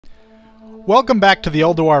Welcome back to the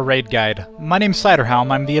Ulduar Raid Guide. My name's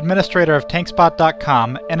Ciderhelm, I'm the administrator of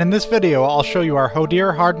TankSpot's.com, and in this video I'll show you our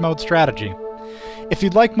Hodir Hard Mode strategy. If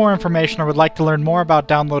you'd like more information or would like to learn more about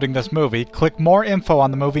downloading this movie, click More Info on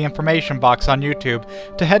the movie information box on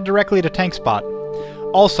YouTube to head directly to TankSpot.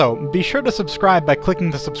 Also, be sure to subscribe by clicking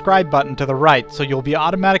the subscribe button to the right so you'll be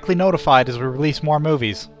automatically notified as we release more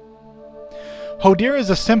movies. Hodir is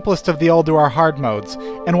the simplest of the Ulduar hard modes,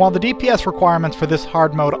 and while the DPS requirements for this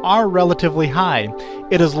hard mode are relatively high,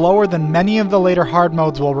 it is lower than many of the later hard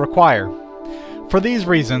modes will require. For these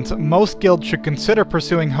reasons, most guilds should consider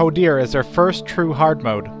pursuing Hodir as their first true hard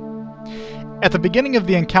mode. At the beginning of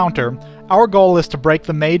the encounter, our goal is to break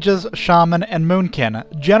the mages, shaman, and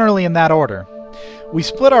moonkin, generally in that order. We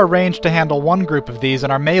split our range to handle one group of these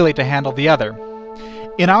and our melee to handle the other.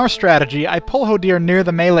 In our strategy, I pull Hodir near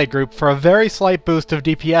the melee group for a very slight boost of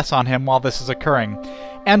DPS on him while this is occurring,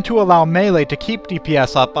 and to allow melee to keep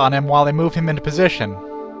DPS up on him while they move him into position.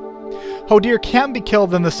 Hodir can be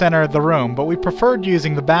killed in the center of the room, but we preferred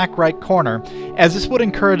using the back right corner, as this would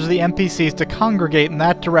encourage the NPCs to congregate in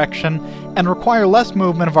that direction and require less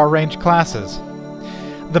movement of our ranged classes.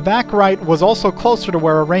 The back right was also closer to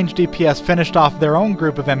where a ranged DPS finished off their own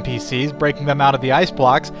group of NPCs, breaking them out of the ice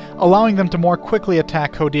blocks, allowing them to more quickly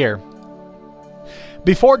attack Hodir.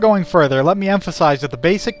 Before going further, let me emphasize that the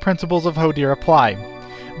basic principles of Hodir apply.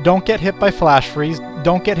 Don't get hit by flash freeze,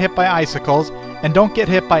 don't get hit by icicles, and don't get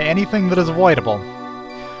hit by anything that is avoidable.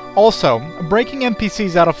 Also, breaking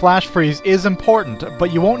NPCs out of flash freeze is important,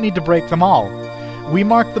 but you won't need to break them all. We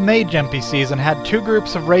marked the mage NPCs and had two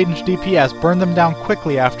groups of ranged DPS burn them down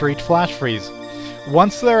quickly after each flash freeze.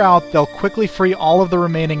 Once they're out, they'll quickly free all of the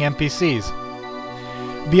remaining NPCs.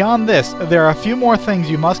 Beyond this, there are a few more things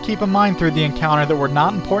you must keep in mind through the encounter that were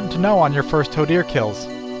not important to know on your first Hodir kills.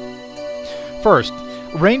 First,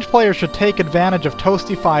 ranged players should take advantage of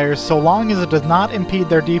toasty fires so long as it does not impede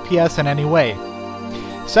their DPS in any way.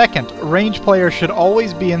 Second, ranged players should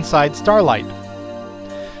always be inside Starlight.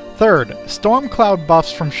 Third, Storm Cloud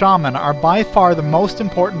buffs from Shaman are by far the most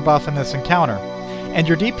important buff in this encounter, and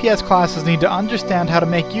your DPS classes need to understand how to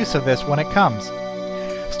make use of this when it comes.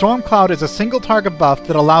 Storm Cloud is a single target buff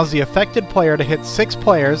that allows the affected player to hit 6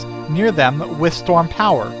 players near them with Storm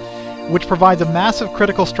Power, which provides a massive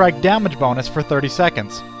critical strike damage bonus for 30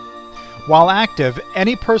 seconds. While active,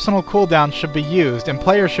 any personal cooldown should be used, and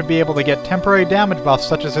players should be able to get temporary damage buffs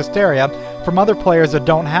such as Hysteria from other players that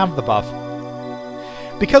don't have the buff.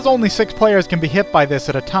 Because only 6 players can be hit by this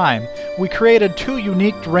at a time, we created 2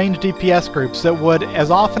 unique ranged DPS groups that would,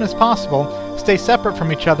 as often as possible, stay separate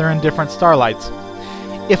from each other in different starlights.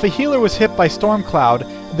 If a healer was hit by Storm Cloud,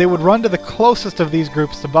 they would run to the closest of these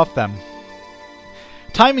groups to buff them.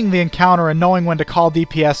 Timing the encounter and knowing when to call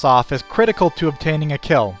DPS off is critical to obtaining a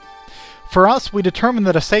kill. For us, we determined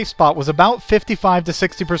that a safe spot was about 55 to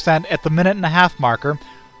 60% at the minute-and-a-half marker.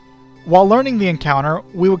 While learning the encounter,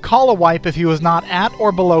 we would call a wipe if he was not at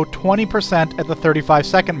or below 20% at the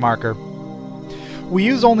 35-second marker. We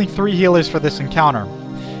use only 3 healers for this encounter.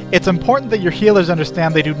 It's important that your healers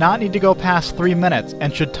understand they do not need to go past 3 minutes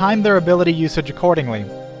and should time their ability usage accordingly.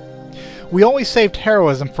 We always saved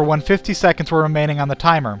heroism for when 50 seconds were remaining on the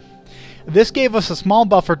timer. This gave us a small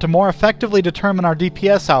buffer to more effectively determine our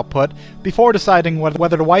DPS output before deciding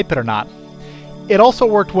whether to wipe it or not. It also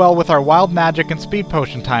worked well with our Wild Magic and Speed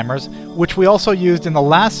Potion timers, which we also used in the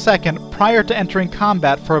last second prior to entering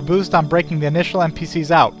combat for a boost on breaking the initial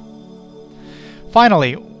NPCs out.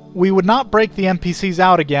 Finally, we would not break the NPCs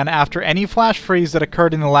out again after any flash freeze that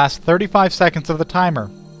occurred in the last 35 seconds of the timer.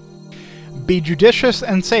 Be judicious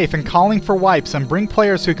and safe in calling for wipes and bring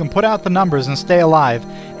players who can put out the numbers and stay alive,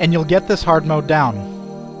 and you'll get this hard mode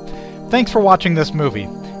down. Thanks for watching this movie.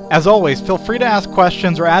 As always, feel free to ask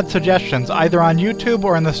questions or add suggestions either on YouTube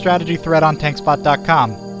or in the strategy thread on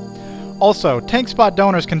TankSpot.com. Also, TankSpot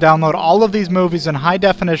donors can download all of these movies in high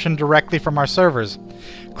definition directly from our servers.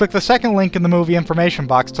 Click the second link in the movie information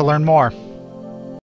box to learn more.